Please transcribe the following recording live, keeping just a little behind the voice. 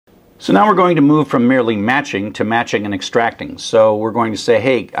So now we're going to move from merely matching to matching and extracting. So we're going to say,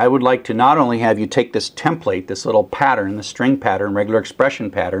 hey, I would like to not only have you take this template, this little pattern, the string pattern, regular expression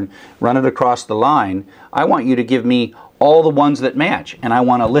pattern, run it across the line. I want you to give me all the ones that match, and I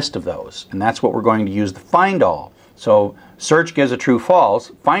want a list of those. And that's what we're going to use the find all. So search gives a true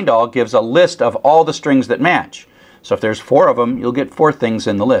false. Find all gives a list of all the strings that match. So if there's 4 of them, you'll get 4 things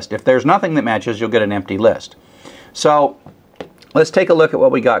in the list. If there's nothing that matches, you'll get an empty list. So let's take a look at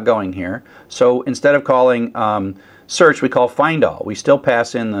what we got going here. So instead of calling search, we call find all. We still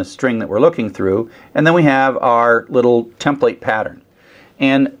pass in the string that we're looking through, and then we have our little template pattern.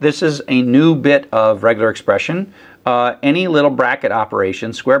 And this is a new bit of regular expression. Any little bracket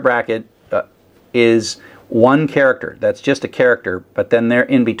operation, square bracket, is one character. That's just a character, but then there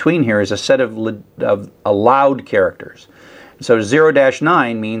in between here is a set of allowed characters. So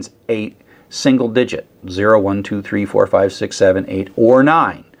 0-9 means a single digit, 0, 1, 2, 3, 4, 5, 6, 7, 8, or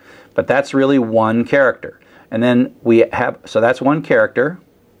 9. But that's really one character. And then we have, so that's one character.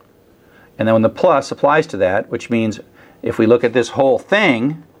 And then when the plus applies to that, which means if we look at this whole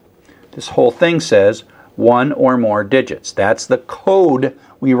thing says 1 or more digits. That's the code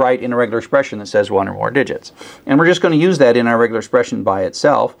we write in a regular expression that says 1 or more digits. And we're just going to use that in our regular expression by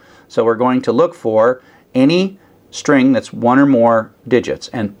itself. So we're going to look for any string that's 1 or more digits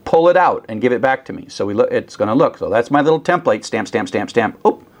and pull it out and give it back to me. So it's going to look. So that's my little template. Stamp, stamp, stamp, stamp.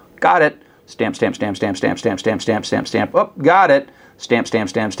 Oh, got it. Stamp, stamp, stamp, stamp, stamp, stamp, stamp, stamp, stamp, stamp. Oh, got it. Stamp, stamp,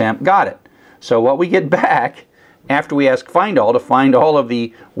 stamp, stamp. Got it. So what we get back after we ask find all to find all of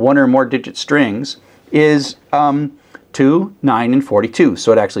the 1 or more digit strings is 2, 9, and 42.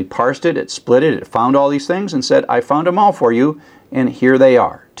 So it actually parsed it, it split it, it found all these things and said, I found them all for you, and here they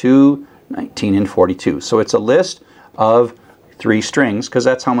are, 2, 19, and 42. So it's a list of 3 strings because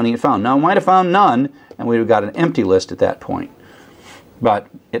that's how many it found. Now it might have found none, and we would have got an empty list at that point, but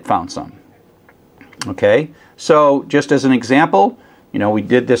it found some. Okay, so just as an example, you know, we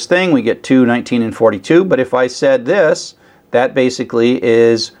did this thing, we get 2, 19, and 42, but if I said this, that basically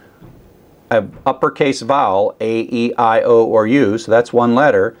is an uppercase vowel, A, E, I, O, or U, so that's one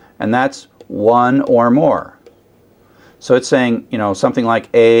letter, and that's 1 or more. So it's saying, you know, something like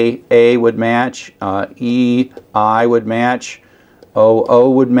A would match, E, I would match, O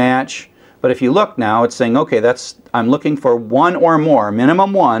would match. But if you look now, it's saying, okay, I'm looking for 1 or more,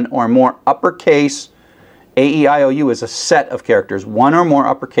 minimum 1 or more uppercase. A, E, I, O, U is a set of characters, 1 or more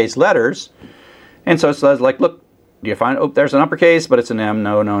uppercase letters. And so it's like, look, do you find, oh, there's an uppercase, but it's an M.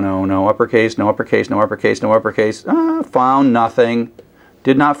 No, no, no, no uppercase, no uppercase, no uppercase, no uppercase. Found nothing.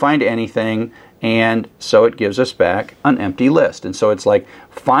 Did not find anything. And so it gives us back an empty list. And so it's like,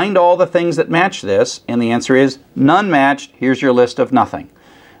 find all the things that match this. And the answer is none matched. Here's your list of nothing.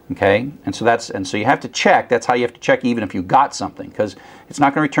 Okay? And so you have to check. That's how you have to check even if you got something. Because it's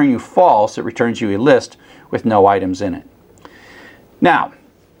not going to return you false. It returns you a list with no items in it. Now,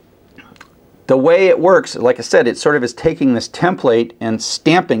 the way it works, like I said, it sort of is taking this template and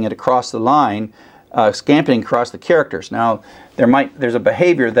stamping it across the line, stamping across the characters. Now, there's a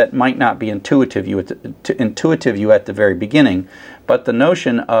behavior that might not be intuitive you at the very beginning, but the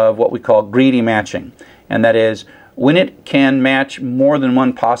notion of what we call greedy matching, and that is when it can match more than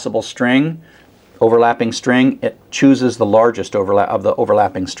one possible string, overlapping string, it chooses the largest overlap of the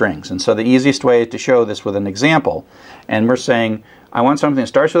overlapping strings. And so the easiest way is to show this with an example, and we're saying, I want something that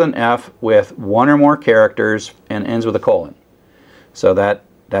starts with an F with 1 or more characters and ends with a colon. So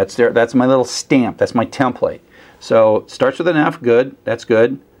that's my little stamp. That's my template. So it starts with an F. Good. That's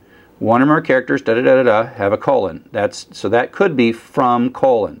good. 1 or more characters. Da da da da da. Have a colon. So that could be from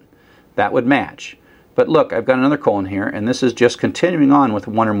colon. That would match. But look, I've got another colon here, and this is just continuing on with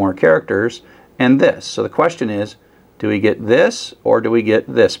 1 or more characters and this. So the question is, do we get this or do we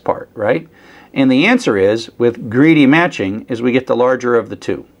get this part, right? And the answer is, with greedy matching, is we get the larger of the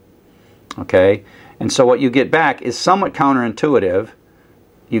two. Okay? And so what you get back is somewhat counterintuitive.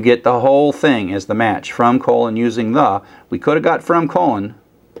 You get the whole thing as the match. From colon using the. We could have got from colon,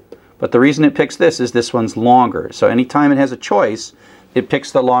 but the reason it picks this is this one's longer. So anytime it has a choice, it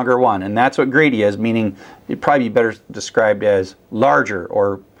picks the longer one. And that's what greedy is, meaning it'd probably be better described as larger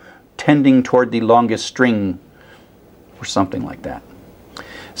or tending toward the longest string or something like that.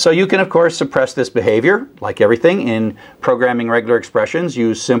 So you can, of course, suppress this behavior. Like everything in programming regular expressions,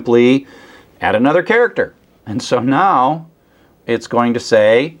 you simply add another character. And so now it's going to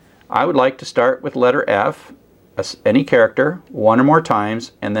say, I would like to start with letter F, any character, 1 or more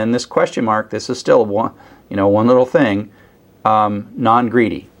times, and then this question mark, this is still one little thing,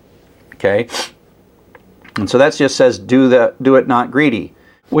 non-greedy. Okay? And so that just says do it not greedy.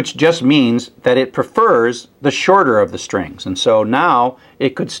 which just means that it prefers the shorter of the strings. And so now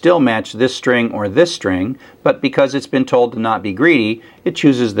it could still match this string or this string, but because it's been told to not be greedy, it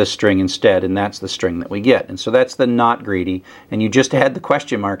chooses this string instead, and that's the string that we get. And so that's the not greedy, and you just add the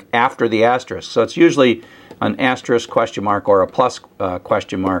question mark after the asterisk. So it's usually an asterisk question mark or a plus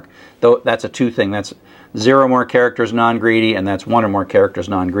question mark, though that's a two thing. That's 0 or more characters non-greedy, and that's 1 or more characters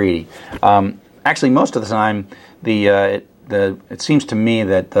non-greedy. Actually, most of the time, it seems to me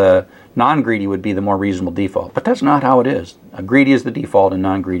that the non-greedy would be the more reasonable default, but that's not how it is. Greedy is the default and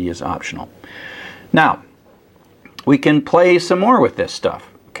non-greedy is optional. Now, we can play some more with this stuff,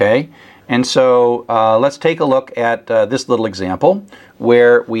 okay? And so let's take a look at this little example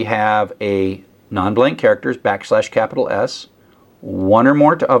where we have a non-blank characters, \S, 1 or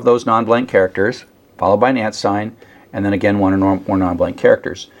more of those non-blank characters, followed by an @ sign, and then again 1 or more non-blank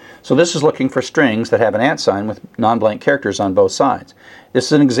characters. So this is looking for strings that have an @ sign with non-blank characters on both sides. This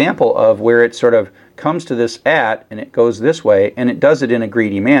is an example of where it sort of comes to this @ and it goes this way, and it does it in a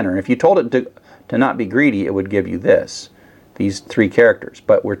greedy manner. If you told it to not be greedy, it would give you these 3 characters.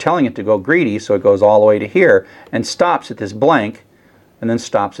 But we're telling it to go greedy, so it goes all the way to here and stops at this blank, and then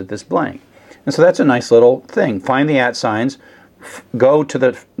stops at this blank. And so that's a nice little thing. Find the @ signs, go to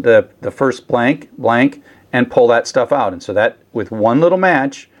the first blank, and pull that stuff out. And so that, with one little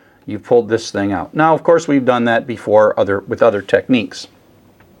match, you've pulled this thing out. Now, of course, we've done that before with other techniques.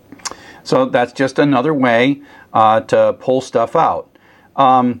 So that's just another way to pull stuff out.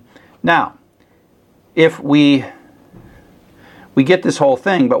 Now, if we get this whole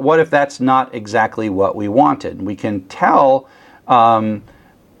thing, but what if that's not exactly what we wanted? We can tell,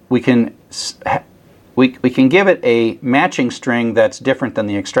 we can give it a matching string that's different than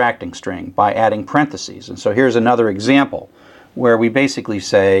the extracting string by adding parentheses. And so here's another example where we basically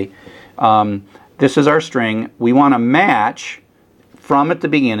say, this is our string. We want to match from at the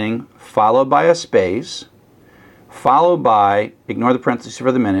beginning, followed by a space, followed by, ignore the parentheses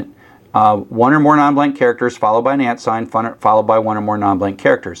for the minute, 1 or more non-blank characters, followed by an @ sign, followed by 1 or more non-blank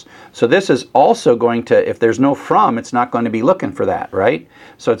characters. So this is also going to, if there's no from, it's not going to be looking for that, right?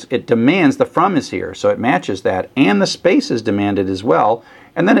 So it demands the from is here, so it matches that, and the space is demanded as well.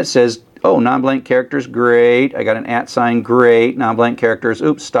 And then it says, oh, non-blank characters, great. I got an @ sign, great. Non-blank characters,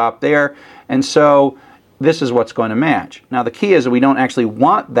 oops, stop there. And so this is what's going to match. Now the key is that we don't actually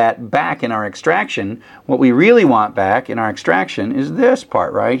want that back in our extraction. What we really want back in our extraction is this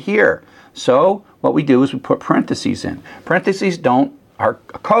part right here. So what we do is we put parentheses in. Parentheses are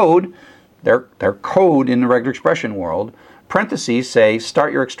code, they're code in the regular expression world. Parentheses say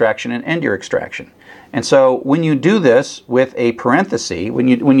start your extraction and end your extraction. And so when you do this with a parenthesis, when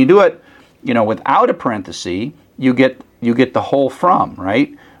you do it, without a parenthesis, you get the whole from,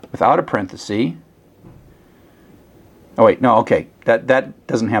 right? Without a parenthesis. Oh wait, no, okay, that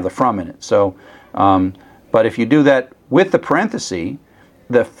doesn't have the from in it. So, but if you do that with the parenthesis,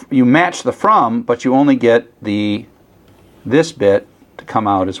 you match the from, but you only get this bit to come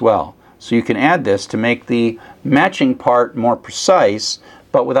out as well. So you can add this to make the matching part more precise,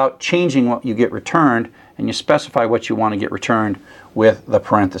 but without changing what you get returned, and you specify what you want to get returned with the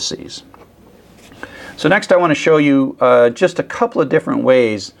parentheses. So next I want to show you just a couple of different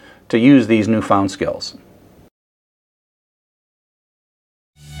ways to use these newfound skills.